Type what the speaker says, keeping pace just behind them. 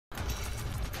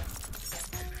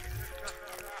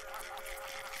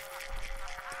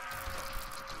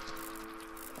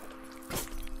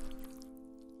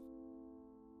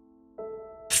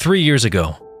3 years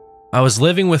ago, I was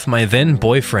living with my then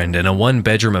boyfriend in a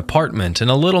one-bedroom apartment in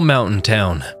a little mountain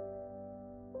town.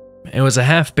 It was a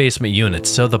half-basement unit,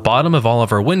 so the bottom of all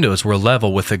of our windows were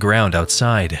level with the ground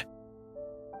outside.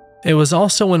 It was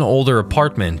also an older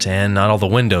apartment, and not all the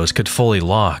windows could fully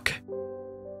lock.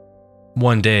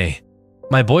 One day,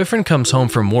 my boyfriend comes home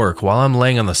from work while I'm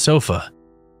laying on the sofa,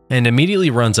 and immediately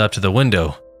runs up to the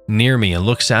window near me and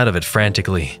looks out of it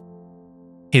frantically.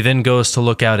 He then goes to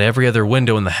look out every other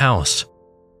window in the house,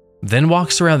 then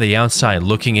walks around the outside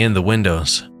looking in the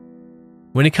windows.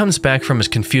 When he comes back from his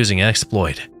confusing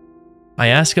exploit, I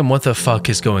ask him what the fuck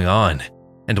is going on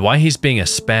and why he's being a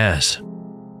spaz.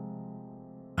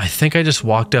 "I think I just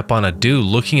walked up on a dude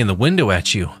looking in the window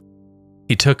at you.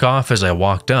 He took off as I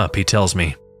walked up," he tells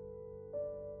me.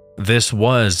 This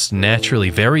was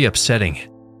naturally very upsetting.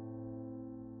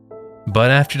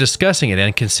 But after discussing it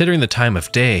and considering the time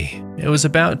of day, it was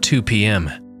about 2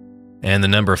 p.m., and the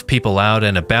number of people out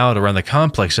and about around the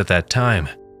complex at that time.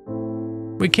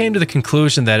 We came to the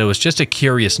conclusion that it was just a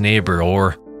curious neighbor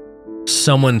or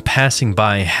someone passing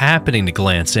by happening to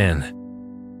glance in.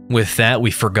 With that, we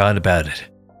forgot about it.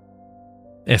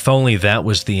 If only that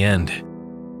was the end.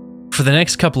 For the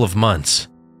next couple of months,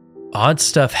 odd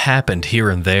stuff happened here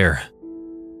and there.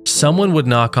 Someone would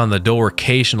knock on the door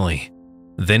occasionally.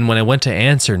 Then when I went to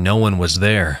answer, no one was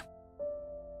there.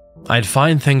 I'd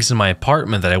find things in my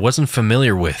apartment that I wasn't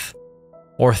familiar with,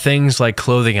 or things like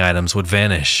clothing items would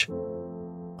vanish.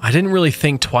 I didn't really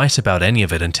think twice about any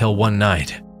of it until one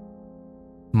night.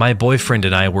 My boyfriend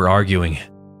and I were arguing,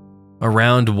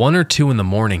 around 1 or 2 in the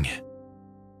morning,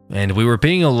 and we were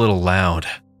being a little loud.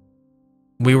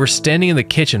 We were standing in the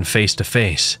kitchen face to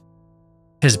face.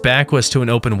 His back was to an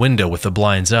open window with the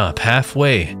blinds up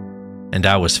halfway, and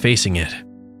I was facing it.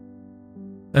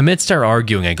 Amidst our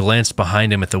arguing, I glanced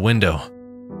behind him at the window,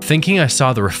 thinking I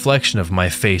saw the reflection of my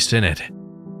face in it.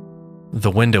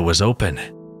 The window was open,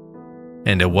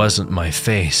 and it wasn't my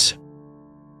face.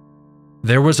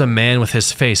 There was a man with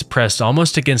his face pressed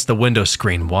almost against the window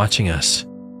screen watching us.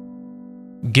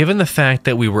 Given the fact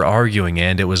that we were arguing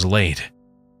and it was late,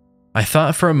 I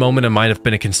thought for a moment it might have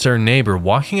been a concerned neighbor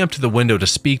walking up to the window to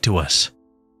speak to us.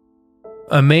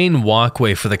 A main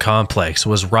walkway for the complex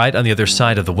was right on the other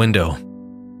side of the window,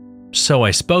 so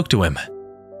I spoke to him.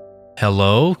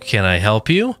 "Hello, can I help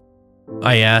you?"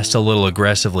 I asked a little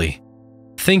aggressively,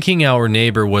 thinking our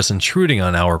neighbor was intruding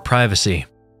on our privacy.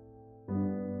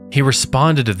 He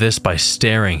responded to this by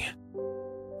staring,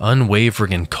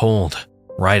 unwavering and cold,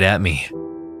 right at me.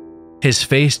 His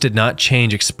face did not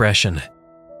change expression.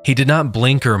 He did not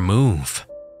blink or move.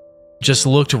 Just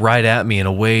looked right at me in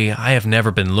a way I have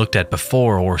never been looked at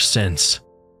before or since.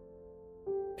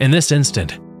 In this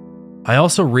instant, I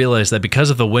also realized that because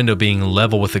of the window being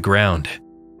level with the ground,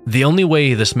 the only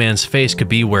way this man's face could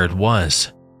be where it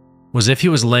was if he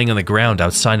was laying on the ground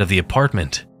outside of the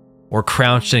apartment, or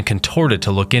crouched and contorted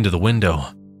to look into the window.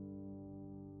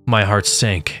 My heart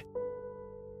sank.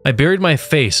 I buried my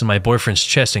face in my boyfriend's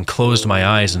chest and closed my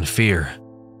eyes in fear.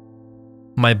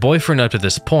 My boyfriend up to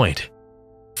this point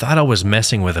thought I was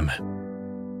messing with him.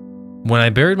 When I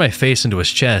buried my face into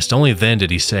his chest, only then did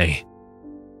he say,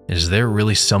 "Is there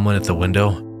really someone at the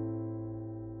window?"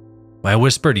 I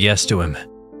whispered yes to him.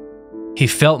 He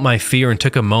felt my fear and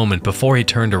took a moment before he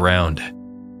turned around.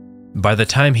 By the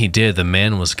time he did, the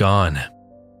man was gone.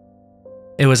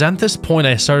 It was at this point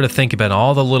I started to think about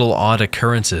all the little odd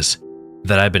occurrences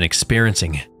that I've been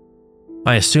experiencing.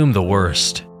 I assumed the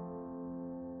worst.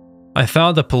 I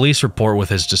filed a police report with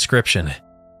his description,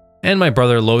 and my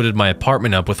brother loaded my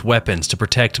apartment up with weapons to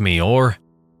protect me, or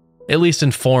at least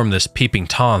inform this peeping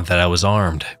Tom that I was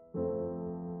armed.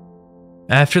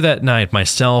 After that night,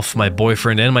 myself, my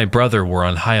boyfriend, and my brother were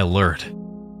on high alert.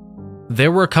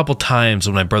 There were a couple times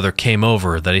when my brother came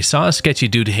over that he saw a sketchy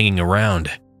dude hanging around,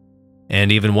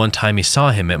 and even one time he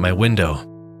saw him at my window.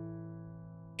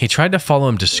 He tried to follow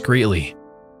him discreetly,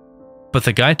 but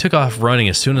the guy took off running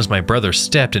as soon as my brother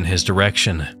stepped in his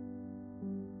direction.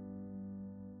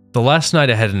 The last night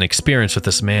I had an experience with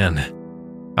this man.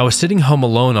 I was sitting home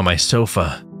alone on my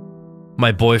sofa.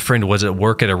 My boyfriend was at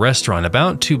work at a restaurant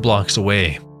about 2 blocks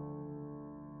away.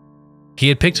 He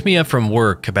had picked me up from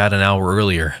work about an hour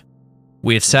earlier.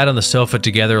 We had sat on the sofa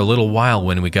together a little while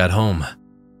when we got home.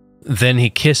 Then he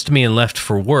kissed me and left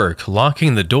for work,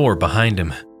 locking the door behind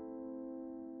him.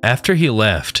 After he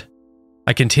left,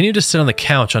 I continued to sit on the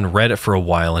couch on Reddit for a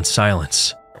while in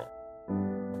silence.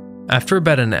 After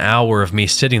about an hour of me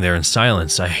sitting there in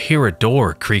silence, I hear a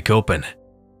door creak open.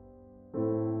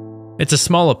 It's a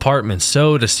small apartment,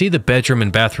 so to see the bedroom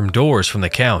and bathroom doors from the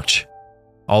couch,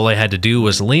 all I had to do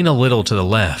was lean a little to the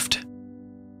left.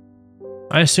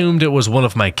 I assumed it was one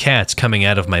of my cats coming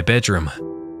out of my bedroom.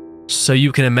 So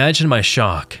you can imagine my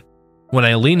shock when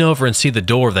I lean over and see the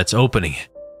door that's opening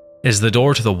is the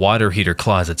door to the water heater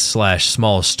closet /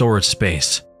 small storage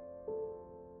space.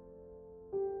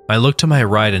 I look to my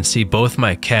right and see both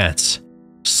my cats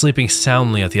sleeping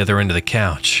soundly at the other end of the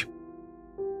couch.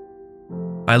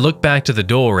 I look back to the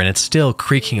door and it's still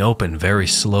creaking open very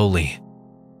slowly.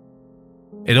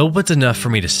 It opens enough for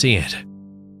me to see it.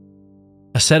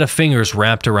 A set of fingers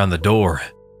wrapped around the door,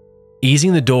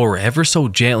 easing the door ever so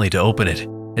gently to open it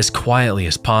as quietly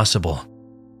as possible.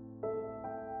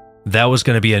 That was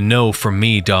going to be a no from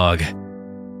me, dog.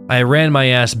 I ran my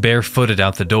ass barefooted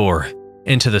out the door,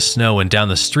 into the snow and down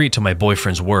the street to my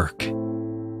boyfriend's work.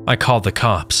 I called the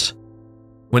cops.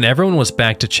 When everyone was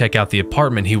back to check out the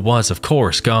apartment, he was, of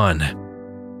course, gone.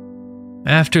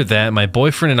 After that, my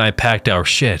boyfriend and I packed our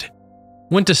shit,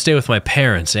 went to stay with my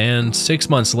parents, and 6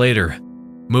 months later,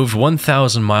 moved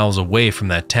 1,000 miles away from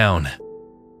that town.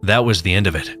 That was the end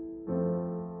of it.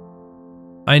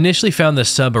 I initially found this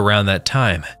sub around that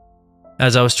time,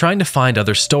 as I was trying to find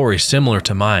other stories similar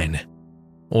to mine,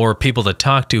 or people to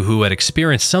talk to who had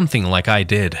experienced something like I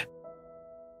did.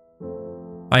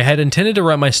 I had intended to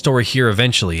write my story here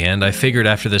eventually, and I figured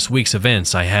after this week's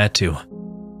events I had to.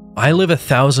 I live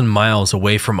 1,000 miles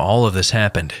away from all of this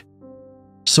happened,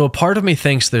 so a part of me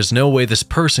thinks there's no way this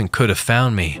person could have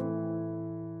found me.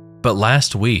 But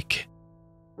last week,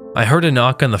 I heard a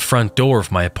knock on the front door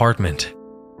of my apartment.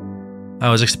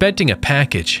 I was expecting a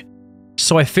package,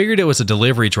 so I figured it was a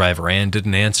delivery driver and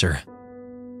didn't answer.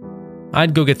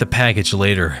 I'd go get the package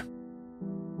later.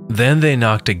 Then they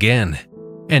knocked again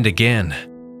and again.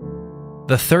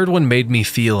 The third one made me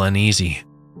feel uneasy,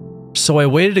 so I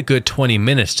waited a good 20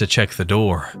 minutes to check the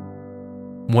door.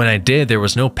 When I did, there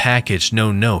was no package,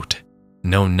 no note,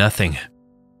 no nothing.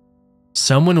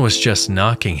 Someone was just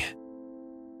knocking.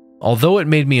 Although it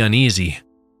made me uneasy,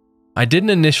 I didn't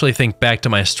initially think back to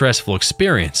my stressful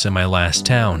experience in my last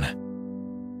town.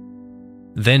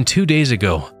 Then 2 days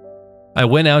ago, I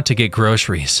went out to get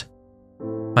groceries.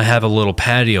 I have a little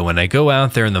patio and I go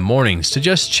out there in the mornings to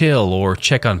just chill or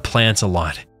check on plants a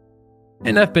lot,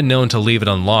 and I've been known to leave it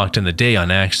unlocked in the day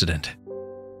on accident.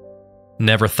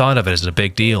 Never thought of it as a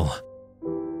big deal,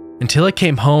 until I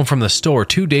came home from the store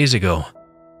 2 days ago,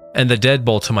 and the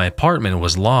deadbolt to my apartment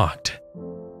was locked.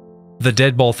 The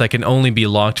deadbolt that can only be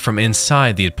locked from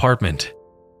inside the apartment,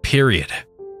 period.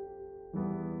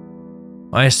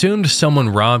 I assumed someone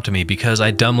robbed me because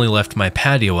I dumbly left my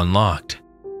patio unlocked.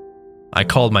 I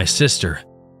called my sister.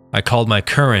 I called my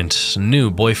current,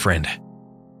 new boyfriend.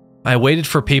 I waited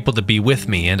for people to be with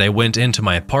me and I went into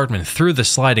my apartment through the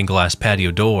sliding glass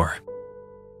patio door.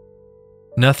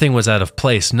 Nothing was out of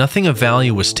place, nothing of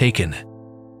value was taken.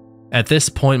 At this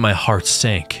point, my heart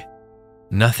sank.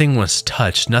 Nothing was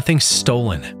touched, nothing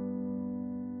stolen.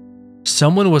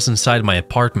 Someone was inside my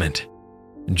apartment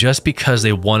just because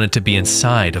they wanted to be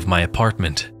inside of my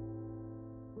apartment.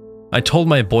 I told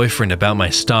my boyfriend about my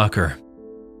stalker,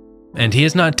 and he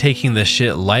is not taking this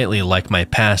shit lightly like my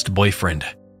past boyfriend.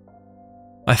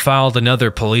 I filed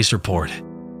another police report.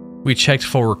 We checked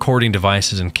for recording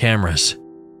devices and cameras.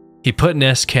 He put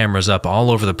Nest cameras up all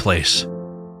over the place,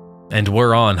 and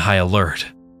we're on high alert.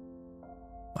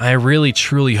 I really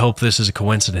truly hope this is a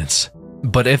coincidence,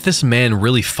 but if this man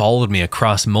really followed me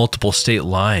across multiple state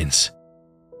lines,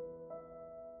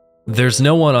 there's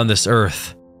no one on this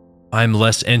earth I'm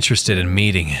less interested in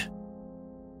meeting.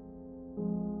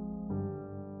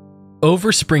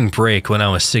 Over spring break when I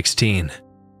was 16,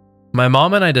 my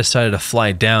mom and I decided to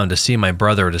fly down to see my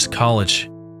brother at his college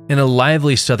in a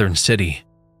lively southern city.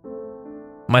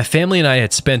 My family and I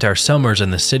had spent our summers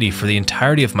in the city for the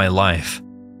entirety of my life,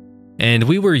 and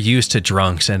we were used to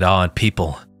drunks and odd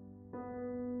people.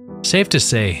 Safe to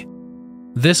say,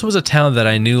 this was a town that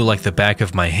I knew like the back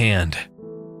of my hand.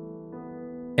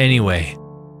 Anyway,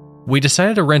 we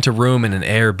decided to rent a room in an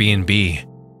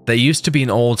Airbnb that used to be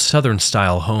an old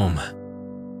Southern-style home.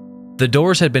 The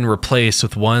doors had been replaced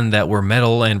with one that were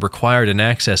metal and required an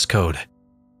access code,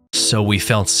 so we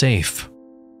felt safe.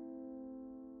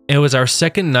 It was our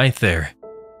second night there,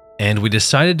 and we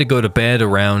decided to go to bed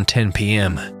around 10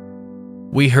 p.m.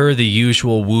 We heard the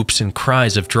usual whoops and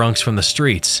cries of drunks from the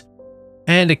streets,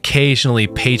 and occasionally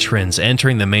patrons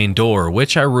entering the main door,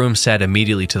 which our room sat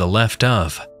immediately to the left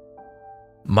of.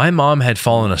 My mom had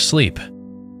fallen asleep,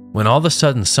 when all of a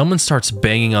sudden someone starts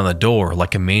banging on the door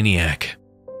like a maniac.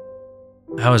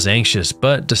 I was anxious,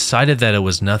 but decided that it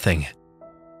was nothing.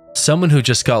 Someone who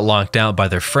just got locked out by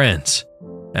their friends,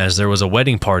 as there was a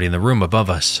wedding party in the room above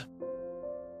us.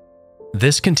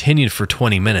 This continued for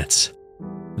 20 minutes,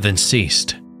 then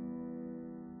ceased.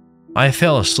 I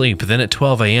fell asleep, then at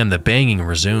 12 a.m. the banging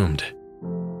resumed.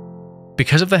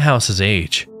 Because of the house's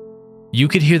age, you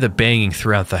could hear the banging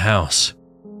throughout the house.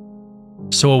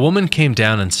 So a woman came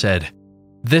down and said,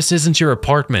 "This isn't your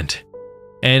apartment,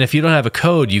 and if you don't have a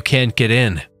code, you can't get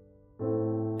in."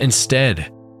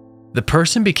 Instead, the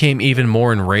person became even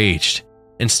more enraged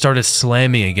and started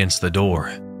slamming against the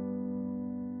door.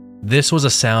 This was a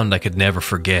sound I could never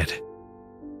forget.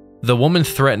 The woman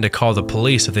threatened to call the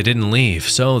police if they didn't leave,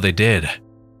 so they did.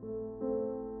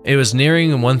 It was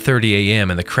nearing 1:30 a.m.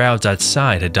 and the crowds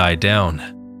outside had died down.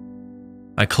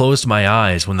 I closed my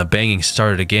eyes when the banging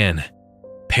started again,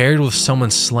 paired with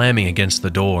someone slamming against the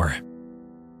door.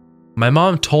 My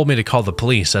mom told me to call the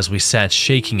police as we sat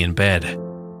shaking in bed.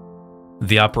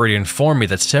 The operator informed me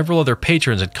that several other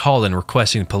patrons had called in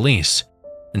requesting police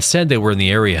and said they were in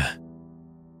the area.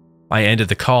 I ended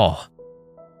the call.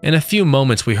 In a few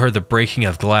moments, we heard the breaking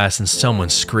of glass and someone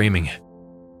screaming.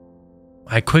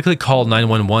 I quickly called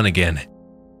 911 again,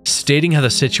 stating how the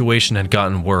situation had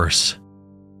gotten worse.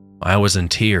 I was in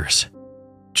tears,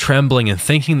 trembling and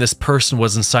thinking this person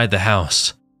was inside the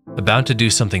house, about to do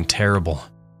something terrible.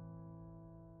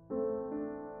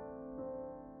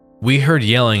 We heard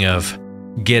yelling of,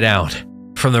 "Get out,"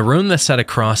 from the room that sat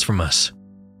across from us.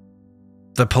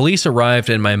 The police arrived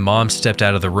and my mom stepped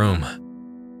out of the room.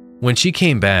 When she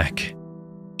came back,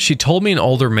 she told me an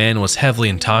older man was heavily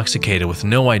intoxicated with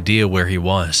no idea where he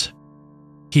was.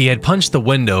 He had punched the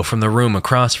window from the room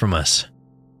across from us,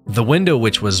 the window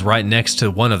which was right next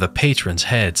to one of the patrons'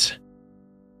 heads.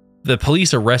 The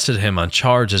police arrested him on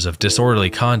charges of disorderly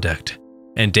conduct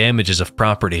and damages of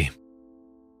property.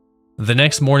 The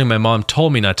next morning, my mom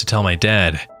told me not to tell my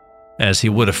dad, as he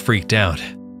would have freaked out.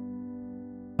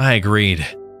 I agreed.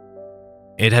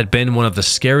 It had been one of the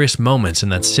scariest moments in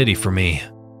that city for me.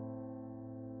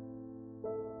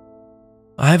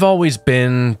 I've always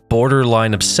been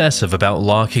borderline obsessive about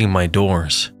locking my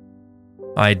doors.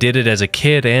 I did it as a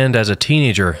kid and as a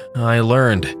teenager. I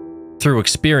learned, through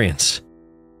experience,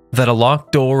 that a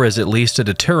locked door is at least a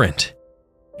deterrent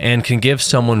and can give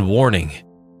someone warning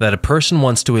that a person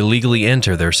wants to illegally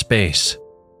enter their space.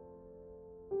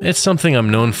 It's something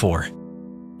I'm known for.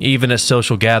 Even at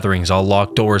social gatherings, I'll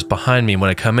lock doors behind me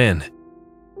when I come in,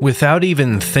 without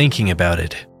even thinking about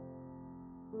it.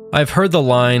 I've heard the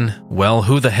line, "Well,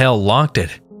 who the hell locked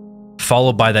it?"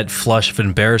 followed by that flush of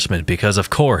embarrassment because,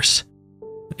 of course,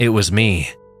 it was me,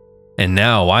 and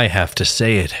now I have to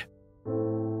say it.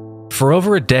 For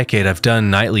over a decade, I've done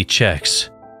nightly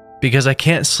checks, because I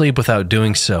can't sleep without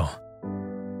doing so.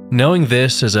 Knowing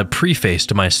this is a preface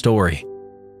to my story,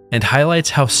 and highlights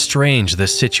how strange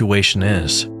this situation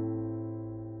is.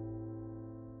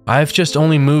 I've just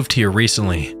only moved here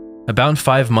recently, about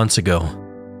 5 months ago,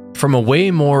 from a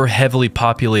way more heavily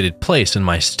populated place in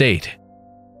my state.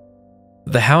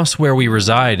 The house where we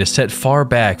reside is set far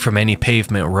back from any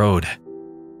pavement road,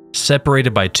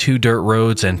 separated by 2 dirt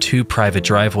roads and 2 private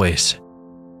driveways.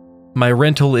 My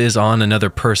rental is on another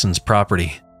person's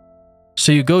property,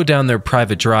 so you go down their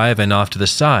private drive and off to the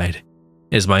side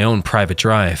is my own private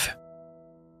drive.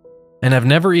 And I've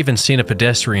never even seen a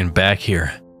pedestrian back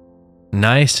here.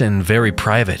 Nice and very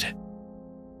private.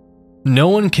 No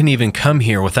one can even come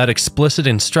here without explicit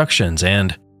instructions,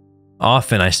 and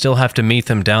often I still have to meet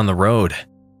them down the road,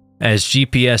 as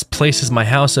GPS places my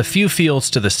house a few fields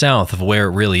to the south of where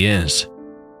it really is.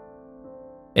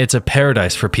 It's a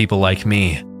paradise for people like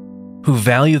me, who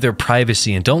value their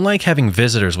privacy and don't like having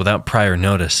visitors without prior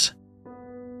notice.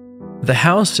 The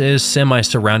house is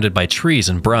semi-surrounded by trees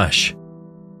and brush,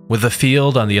 with a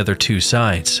field on the other 2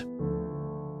 sides.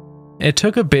 It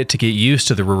took a bit to get used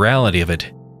to the rurality of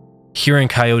it, hearing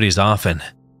coyotes often,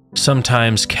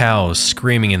 sometimes cows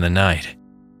screaming in the night,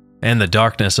 and the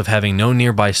darkness of having no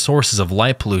nearby sources of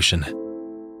light pollution.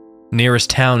 Nearest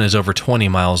town is over 20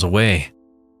 miles away.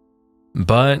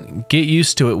 But get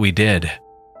used to it we did.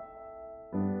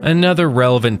 Another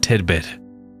relevant tidbit.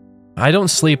 I don't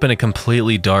sleep in a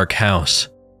completely dark house.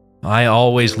 I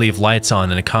always leave lights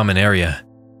on in a common area.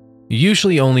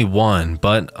 Usually only one,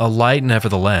 but a light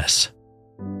nevertheless.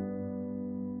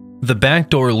 The back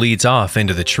door leads off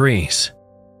into the trees,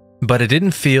 but it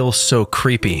didn't feel so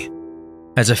creepy,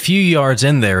 as a few yards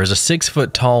in there is a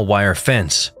 6-foot-tall wire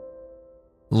fence,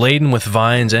 laden with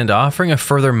vines and offering a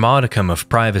further modicum of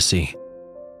privacy.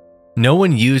 No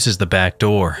one uses the back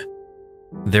door.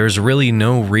 There's really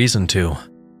no reason to.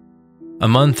 A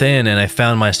month in and I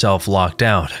found myself locked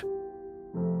out.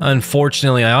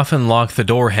 Unfortunately, I often lock the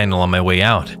door handle on my way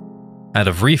out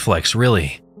of reflex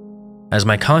really, as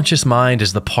my conscious mind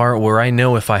is the part where I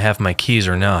know if I have my keys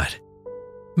or not.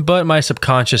 But my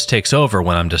subconscious takes over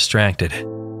when I'm distracted.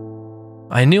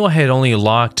 I knew I had only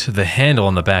locked the handle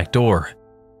on the back door,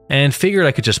 and figured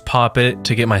I could just pop it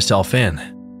to get myself in.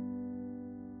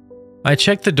 I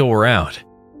checked the door out,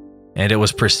 and it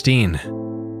was pristine.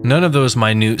 None of those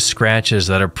minute scratches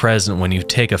that are present when you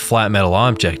take a flat metal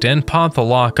object and pop the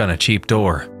lock on a cheap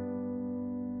door.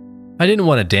 I didn't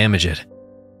want to damage it,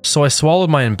 so I swallowed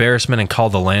my embarrassment and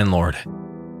called the landlord,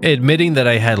 admitting that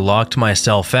I had locked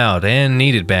myself out and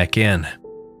needed back in.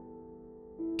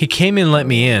 He came and let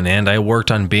me in, and I worked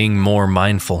on being more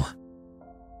mindful.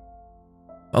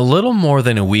 A little more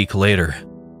than a week later,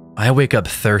 I wake up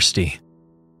thirsty.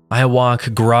 I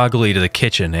walk groggily to the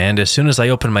kitchen, and as soon as I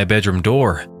open my bedroom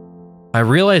door, I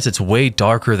realize it's way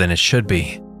darker than it should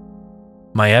be.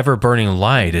 My ever-burning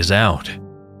light is out.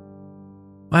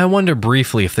 I wonder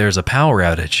briefly if there's a power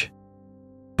outage,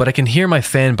 but I can hear my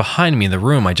fan behind me in the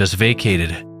room I just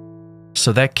vacated,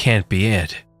 so that can't be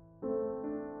it.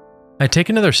 I take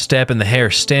another step and the hair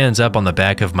stands up on the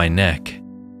back of my neck.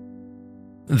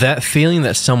 That feeling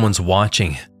that someone's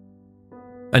watching.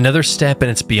 Another step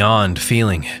and it's beyond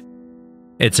feeling.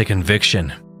 It's a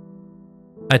conviction.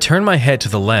 I turn my head to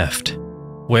the left,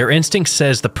 where instinct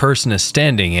says the person is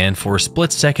standing, and for a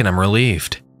split second I'm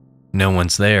relieved. No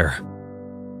one's there.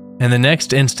 And the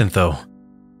next instant though,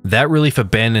 that relief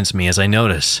abandons me as I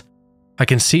notice I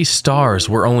can see stars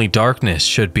where only darkness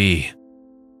should be.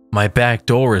 My back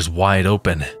door is wide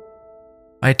open.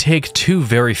 I take 2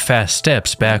 very fast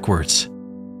steps backwards,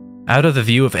 out of the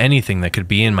view of anything that could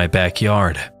be in my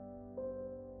backyard.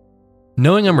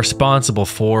 Knowing I'm responsible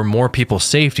for more people's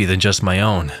safety than just my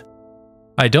own,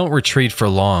 I don't retreat for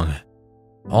long,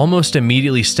 almost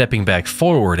immediately stepping back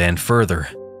forward and further.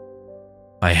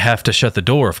 I have to shut the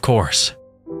door, of course.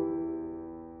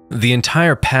 The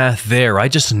entire path there, I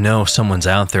just know someone's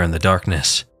out there in the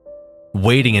darkness,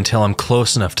 waiting until I'm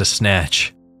close enough to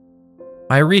snatch.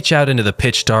 I reach out into the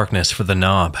pitch darkness for the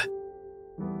knob,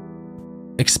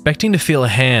 expecting to feel a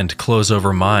hand close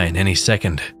over mine any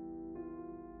second.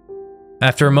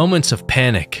 After moments of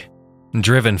panic,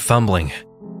 driven fumbling,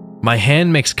 my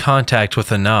hand makes contact with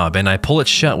the knob and I pull it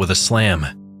shut with a slam.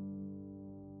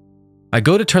 I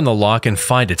go to turn the lock and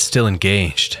find it still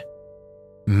engaged.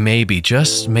 Maybe,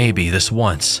 just maybe this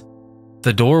once,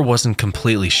 the door wasn't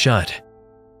completely shut.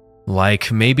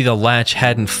 Like maybe the latch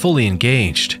hadn't fully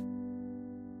engaged.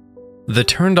 The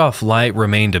turned off light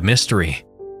remained a mystery.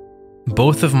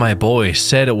 Both of my boys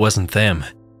said it wasn't them,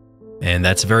 and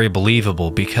that's very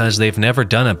believable because they've never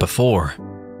done it before.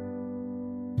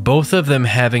 Both of them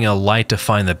having a light to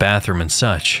find the bathroom and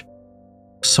such.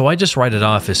 So I just write it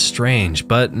off as strange,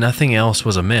 but nothing else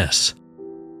was amiss.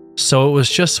 So it was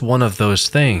just one of those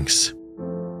things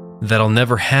that'll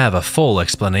never have a full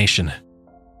explanation.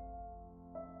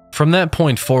 From that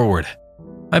point forward,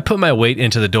 I put my weight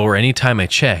into the door anytime I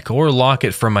check or lock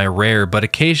it from my rare but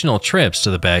occasional trips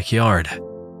to the backyard.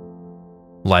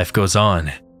 Life goes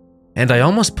on, and I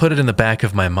almost put it in the back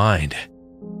of my mind,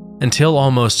 until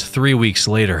almost 3 weeks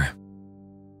later.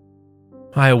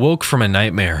 I awoke from a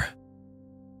nightmare.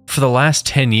 For the last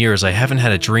 10 years, I haven't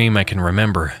had a dream I can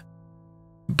remember,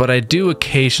 but I do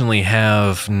occasionally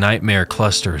have nightmare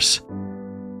clusters,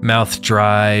 mouth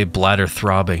dry, bladder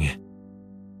throbbing.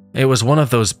 It was one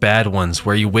of those bad ones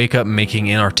where you wake up making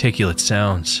inarticulate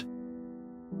sounds,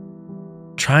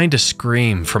 trying to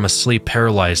scream from a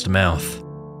sleep-paralyzed mouth.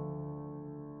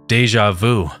 Deja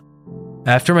vu.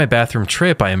 After my bathroom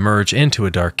trip, I emerge into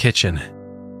a dark kitchen.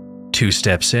 2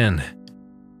 steps in.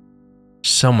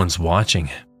 Someone's watching.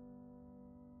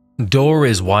 Door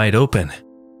is wide open.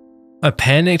 A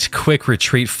panicked, quick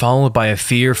retreat followed by a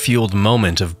fear-fueled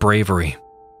moment of bravery,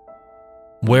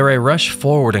 where I rush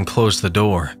forward and close the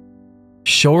door,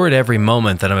 sure at every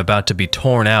moment that I'm about to be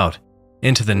torn out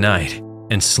into the night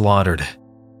and slaughtered.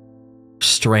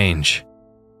 Strange.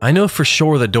 I know for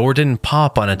sure the door didn't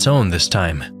pop on its own this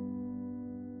time.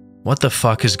 What the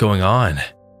fuck is going on?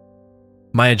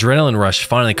 My adrenaline rush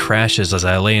finally crashes as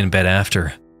I lay in bed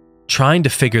after, trying to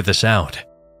figure this out.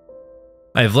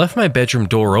 I've left my bedroom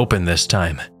door open this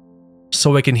time,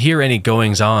 so I can hear any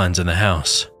goings-ons in the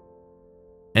house.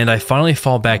 And I finally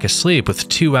fall back asleep with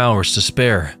 2 hours to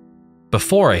spare,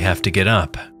 before I have to get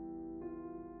up.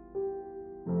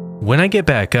 When I get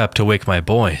back up to wake my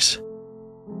boys,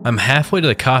 I'm halfway to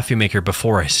the coffee maker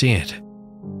before I see it.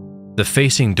 The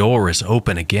facing door is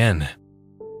open again.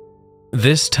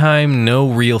 This time,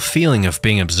 no real feeling of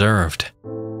being observed.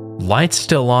 Lights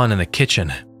still on in the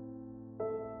kitchen.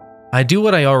 I do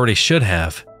what I already should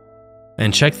have,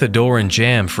 and check the door and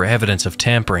jamb for evidence of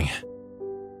tampering.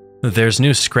 There's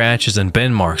new scratches and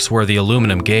bend marks where the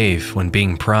aluminum gave when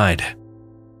being pried.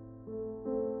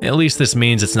 At least this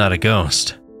means it's not a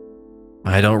ghost.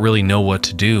 I don't really know what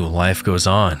to do. Life goes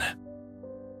on.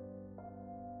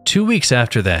 2 weeks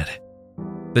after that,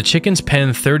 the chickens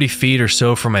pen 30 feet or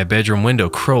so from my bedroom window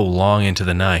crow long into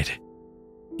the night.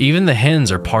 Even the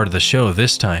hens are part of the show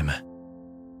this time,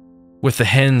 with the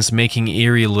hens making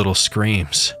eerie little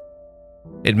screams.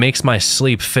 It makes my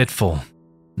sleep fitful,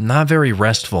 not very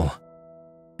restful,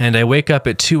 and I wake up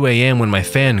at 2 a.m. when my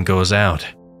fan goes out.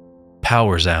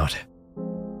 Power's out.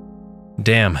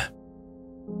 Damn.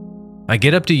 I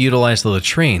get up to utilize the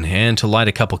latrine and to light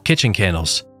a couple kitchen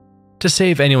candles to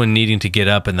save anyone needing to get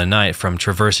up in the night from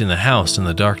traversing the house in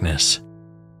the darkness.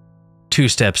 2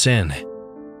 steps in,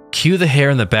 cue the hair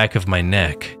in the back of my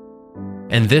neck,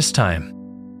 and this time,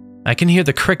 I can hear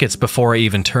the crickets before I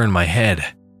even turn my head.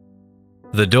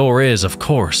 The door is, of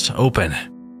course, open.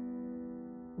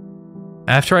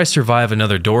 After I survive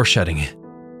another door shutting,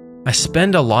 I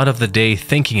spend a lot of the day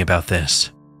thinking about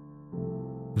this.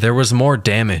 There was more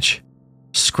damage,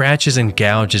 scratches and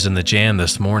gouges in the jam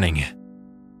this morning.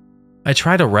 I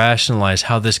try to rationalize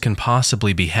how this can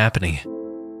possibly be happening,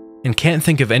 and can't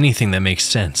think of anything that makes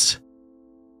sense.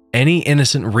 Any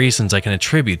innocent reasons I can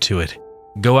attribute to it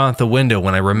go out the window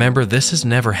when I remember this has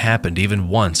never happened even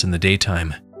once in the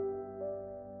daytime.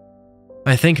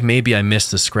 I think maybe I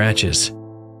missed the scratches,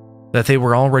 that they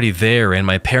were already there and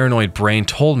my paranoid brain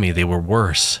told me they were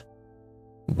worse,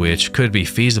 which could be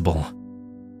feasible.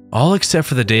 All except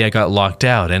for the day I got locked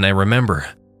out, and I remember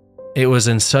it was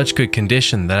in such good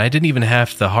condition that I didn't even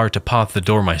have the heart to pop the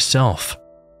door myself.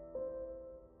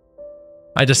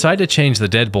 I decide to change the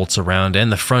deadbolts around,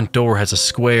 and the front door has a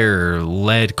square,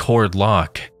 lead cord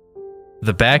lock.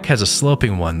 The back has a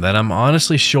sloping one that I'm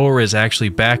honestly sure is actually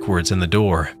backwards in the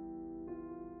door.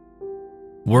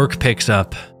 Work picks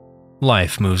up.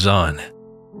 Life moves on.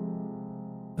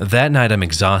 That night I'm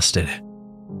exhausted.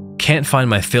 Can't find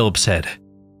my Phillips head.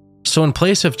 So in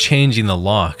place of changing the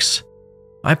locks,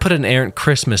 I put an errant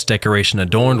Christmas decoration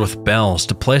adorned with bells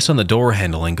to place on the door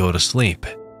handle and go to sleep.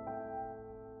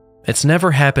 It's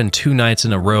never happened 2 nights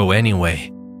in a row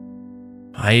anyway.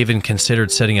 I even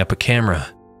considered setting up a camera,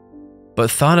 but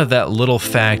thought of that little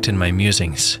fact in my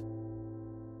musings.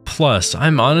 Plus,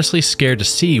 I'm honestly scared to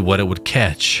see what it would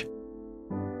catch.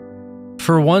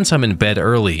 For once, I'm in bed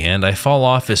early and I fall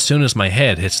off as soon as my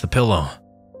head hits the pillow.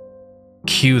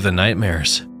 Cue the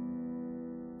nightmares.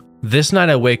 This night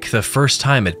I wake the first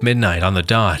time at midnight on the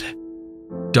dot.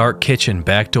 Dark kitchen,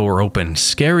 back door open,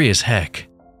 scary as heck.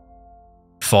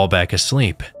 Fall back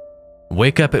asleep.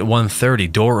 Wake up at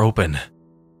 1:30, door open.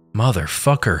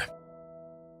 Motherfucker.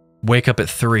 Wake up at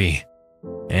 3,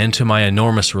 and to my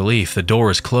enormous relief, the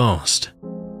door is closed.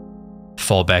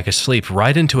 Fall back asleep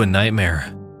right into a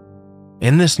nightmare.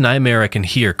 In this nightmare, I can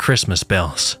hear Christmas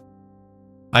bells.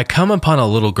 I come upon a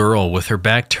little girl with her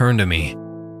back turned to me,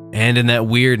 and in that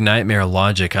weird nightmare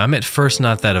logic, I'm at first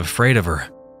not that afraid of her.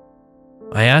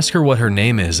 I ask her what her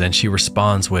name is, and she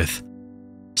responds with,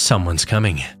 "Someone's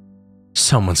coming.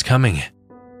 Someone's coming,"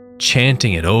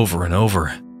 chanting it over and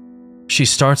over. She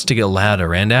starts to get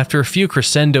louder, and after a few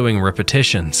crescendoing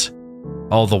repetitions,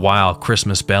 all the while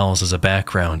Christmas bells as a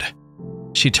background,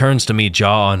 she turns to me,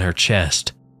 jaw on her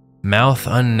chest, mouth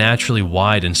unnaturally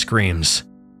wide, and screams,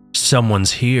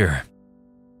 "Someone's here."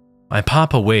 I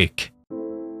pop awake.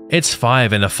 It's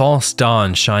 5 and a false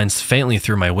dawn shines faintly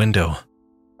through my window.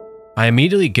 I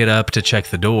immediately get up to check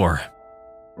the door.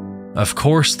 Of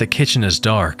course, the kitchen is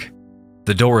dark.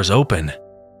 The door is open,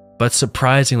 but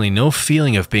surprisingly no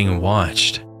feeling of being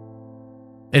watched.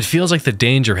 It feels like the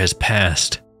danger has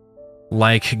passed,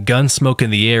 like gun smoke in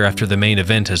the air after the main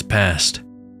event has passed.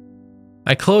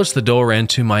 I close the door and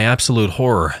to my absolute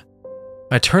horror,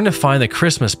 I turn to find the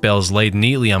Christmas bells laid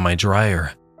neatly on my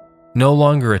dryer, no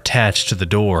longer attached to the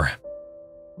door.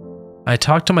 I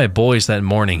talked to my boys that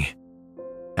morning,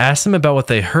 asked them about what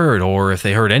they heard or if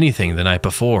they heard anything the night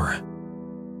before.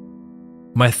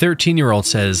 My 13-year-old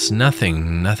says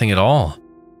nothing at all.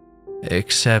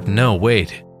 Except no,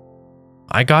 wait.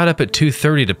 I got up at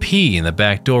 2:30 to pee and the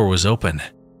back door was open.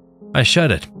 I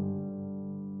shut it.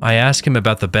 I asked him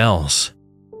about the bells.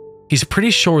 He's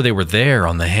pretty sure they were there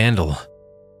on the handle.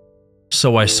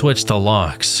 So I switched the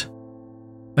locks.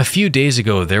 A few days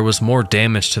ago there was more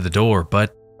damage to the door,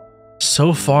 but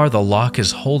so far the lock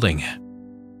is holding.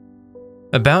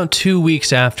 About 2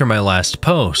 weeks after my last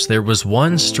post, there was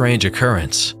one strange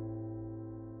occurrence.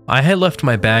 I had left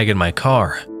my bag in my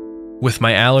car, with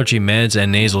my allergy meds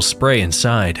and nasal spray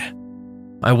inside.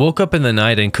 I woke up in the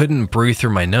night and couldn't breathe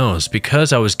through my nose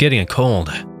because I was getting a cold.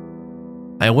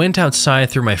 I went outside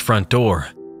through my front door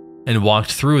and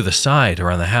walked through the side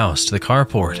around the house to the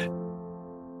carport.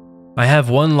 I have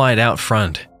one light out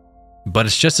front, but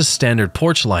it's just a standard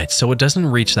porch light, so it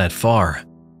doesn't reach that far.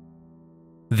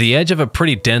 The edge of a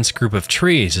pretty dense group of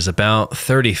trees is about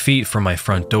 30 feet from my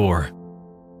front door.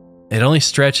 It only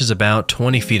stretches about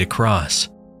 20 feet across,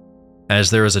 as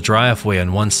there is a driveway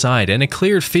on one side and a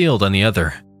cleared field on the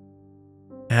other.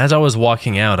 As I was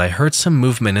walking out, I heard some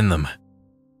movement in them.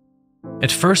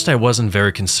 At first, I wasn't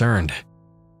very concerned,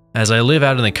 as I live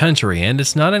out in the country and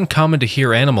it's not uncommon to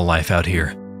hear animal life out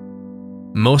here.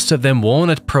 Most of them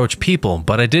won't approach people,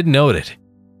 but I did note it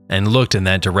and looked in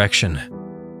that direction.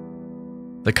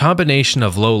 The combination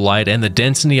of low light and the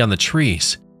density on the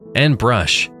trees and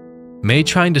brush made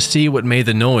trying to see what made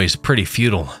the noise pretty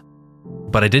futile,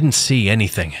 but I didn't see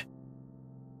anything.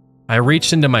 I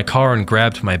reached into my car and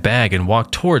grabbed my bag and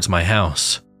walked towards my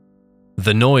house.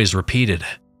 The noise repeated,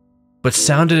 but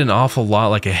sounded an awful lot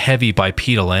like a heavy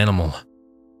bipedal animal.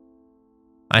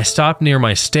 I stopped near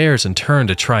my stairs and turned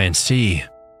to try and see.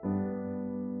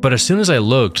 But as soon as I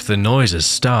looked, the noises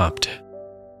stopped.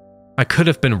 I could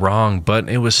have been wrong, but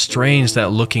it was strange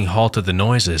that looking halted the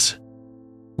noises,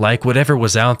 like whatever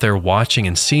was out there watching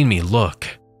and seen me look.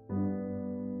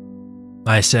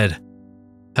 I said,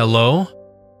 "Hello?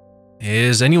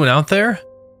 Is anyone out there?"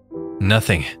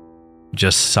 Nothing,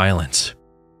 just silence.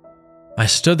 I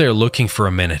stood there looking for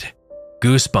a minute,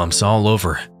 goosebumps all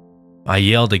over. I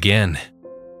yelled again.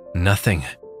 Nothing.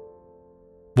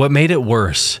 What made it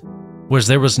worse was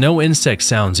there was no insect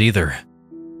sounds either,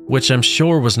 which I'm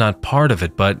sure was not part of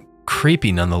it, but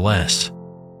creepy nonetheless.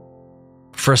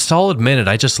 For a solid minute,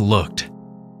 I just looked,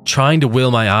 trying to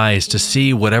will my eyes to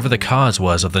see whatever the cause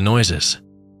was of the noises.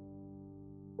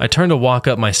 I turned to walk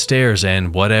up my stairs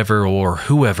and whatever or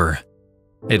whoever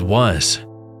it was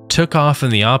took off in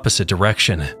the opposite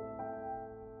direction.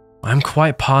 I'm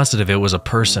quite positive it was a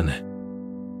person.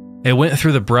 It went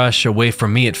through the brush away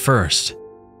from me at first,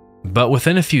 but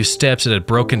within a few steps it had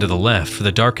broken to the left for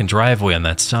the darkened driveway on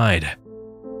that side.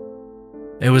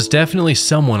 It was definitely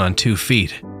someone on 2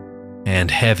 feet,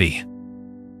 and heavy.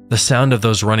 The sound of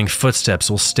those running footsteps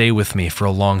will stay with me for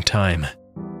a long time.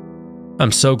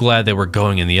 I'm so glad they were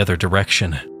going in the other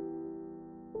direction.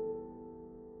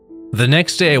 The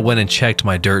next day I went and checked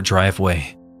my dirt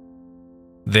driveway.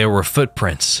 There were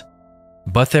footprints,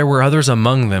 but there were others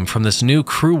among them from this new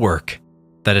crew work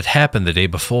that had happened the day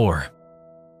before.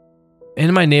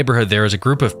 In my neighborhood there is a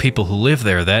group of people who live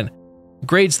there that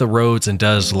grades the roads and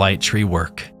does light tree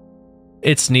work.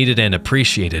 It's needed and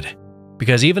appreciated,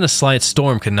 because even a slight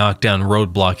storm can knock down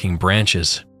road-blocking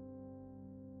branches.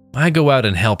 I go out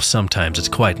and help sometimes, it's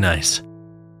quite nice.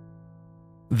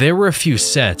 There were a few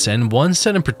sets, and one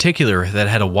set in particular that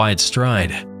had a wide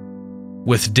stride,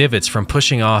 with divots from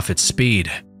pushing off its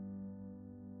speed.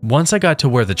 Once I got to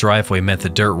where the driveway met the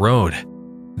dirt road,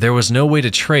 there was no way to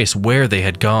trace where they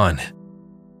had gone.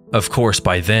 Of course,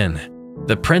 by then,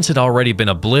 the prints had already been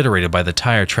obliterated by the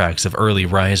tire tracks of early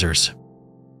risers.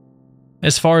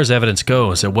 As far as evidence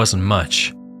goes, it wasn't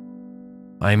much.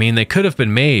 I mean, they could have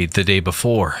been made the day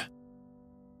before.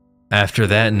 After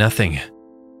that, nothing.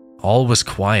 All was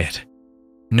quiet.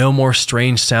 No more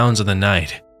strange sounds in the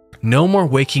night. No more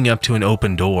waking up to an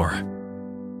open door.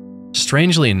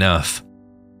 Strangely enough,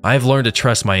 I've learned to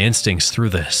trust my instincts through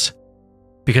this,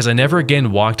 because I never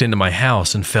again walked into my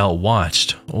house and felt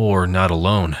watched or not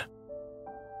alone.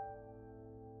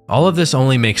 All of this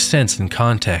only makes sense in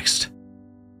context,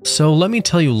 so let me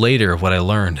tell you later what I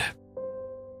learned.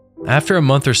 After a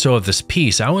month or so of this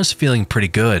piece, I was feeling pretty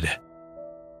good.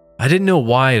 I didn't know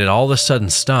why it had all of a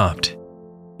sudden stopped,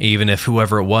 even if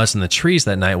whoever it was in the trees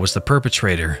that night was the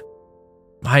perpetrator.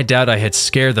 I doubt I had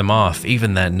scared them off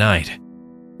even that night,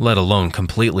 let alone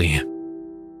completely.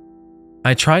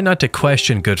 I tried not to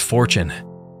question good fortune,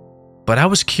 but I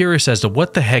was curious as to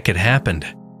what the heck had happened.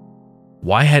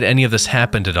 Why had any of this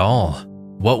happened at all?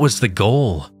 What was the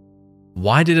goal?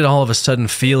 Why did it all of a sudden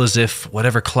feel as if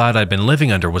whatever cloud I'd been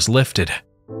living under was lifted?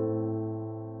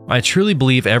 I truly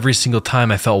believe every single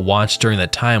time I felt watched during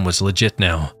that time was legit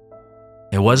now.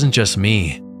 It wasn't just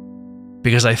me,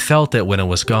 because I felt it when it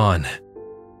was gone.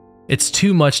 It's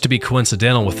too much to be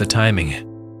coincidental with the timing.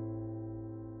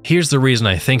 Here's the reason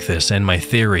I think this and my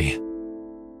theory.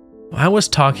 I was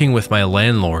talking with my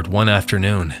landlord one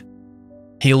afternoon.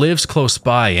 He lives close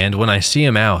by, and when I see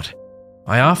him out,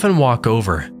 I often walk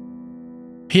over.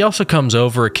 He also comes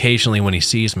over occasionally when he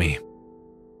sees me.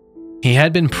 He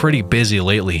had been pretty busy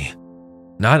lately,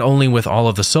 not only with all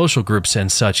of the social groups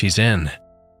and such he's in,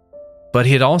 but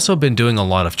he had also been doing a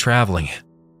lot of traveling.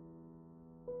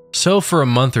 So for a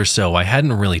month or so, I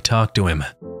hadn't really talked to him.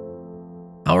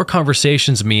 Our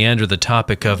conversations meandered the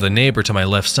topic of the neighbor to my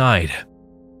left side.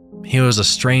 He was a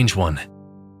strange one.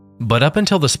 but up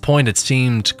until this point it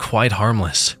seemed quite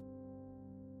harmless.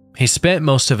 He spent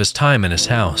most of his time in his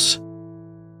house.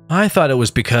 I thought it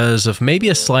was because of maybe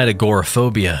a slight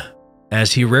agoraphobia,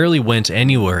 as he rarely went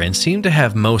anywhere and seemed to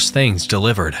have most things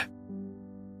delivered.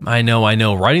 I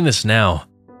know, writing this now,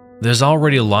 there's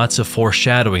already lots of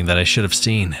foreshadowing that I should have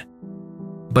seen.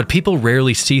 But people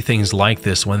rarely see things like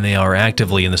this when they are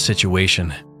actively in the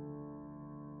situation.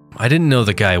 I didn't know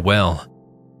the guy well,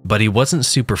 but he wasn't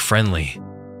super friendly.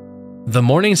 The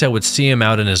mornings I would see him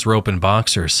out in his rope and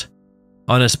boxers,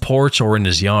 on his porch or in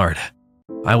his yard.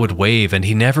 I would wave and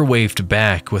he never waved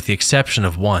back with the exception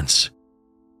of once.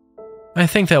 I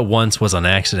think that once was on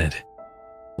accident,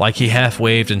 like he half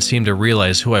waved and seemed to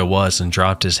realize who I was and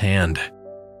dropped his hand.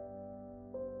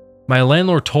 My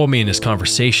landlord told me in his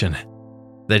conversation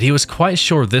that he was quite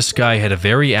sure this guy had a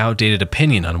very outdated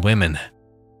opinion on women.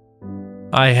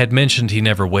 I had mentioned he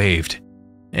never waved,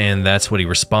 and that's what he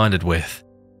responded with,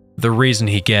 the reason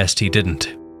he guessed he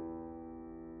didn't.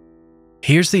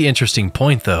 Here's the interesting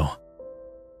point though.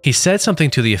 He said something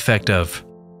to the effect of,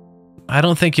 "I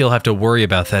don't think you'll have to worry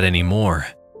about that anymore,"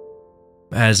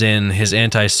 as in his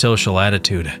antisocial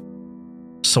attitude.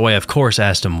 So I of course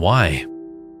asked him why.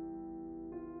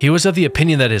 He was of the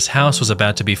opinion that his house was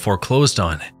about to be foreclosed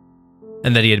on,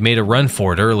 and that he had made a run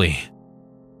for it early.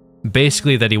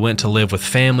 Basically that he went to live with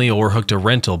family or hooked a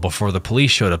rental before the police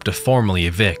showed up to formally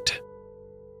evict.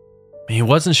 He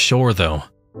wasn't sure though.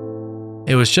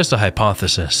 It was just a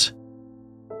hypothesis.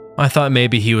 I thought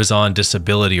maybe he was on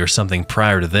disability or something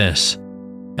prior to this,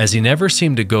 as he never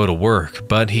seemed to go to work,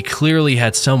 but he clearly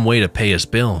had some way to pay his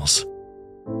bills.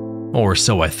 Or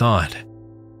so I thought.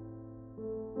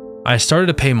 I started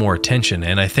to pay more attention,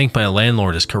 and I think my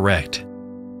landlord is correct.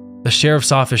 The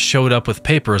sheriff's office showed up with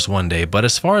papers one day, but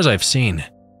as far as I've seen,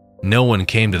 no one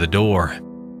came to the door.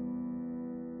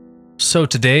 So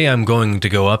today I'm going to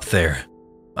go up there.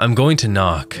 I'm going to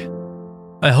knock.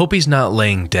 I hope he's not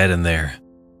laying dead in there.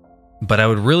 But I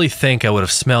would really think I would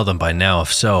have smelled him by now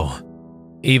if so,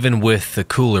 even with the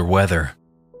cooler weather.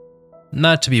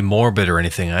 Not to be morbid or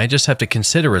anything, I just have to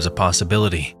consider it as a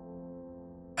possibility.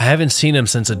 I haven't seen him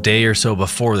since a day or so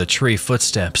before the tree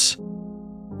footsteps,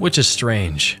 which is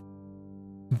strange.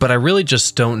 But I really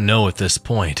just don't know at this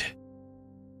point.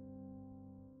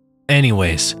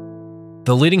 Anyways,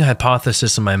 the leading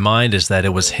hypothesis in my mind is that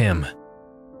it was him.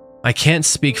 I can't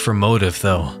speak for motive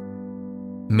though.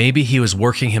 Maybe he was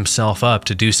working himself up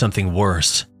to do something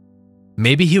worse.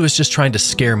 Maybe he was just trying to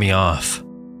scare me off.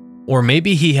 Or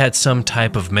maybe he had some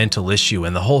type of mental issue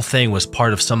and the whole thing was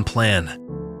part of some plan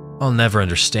I'll never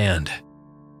understand.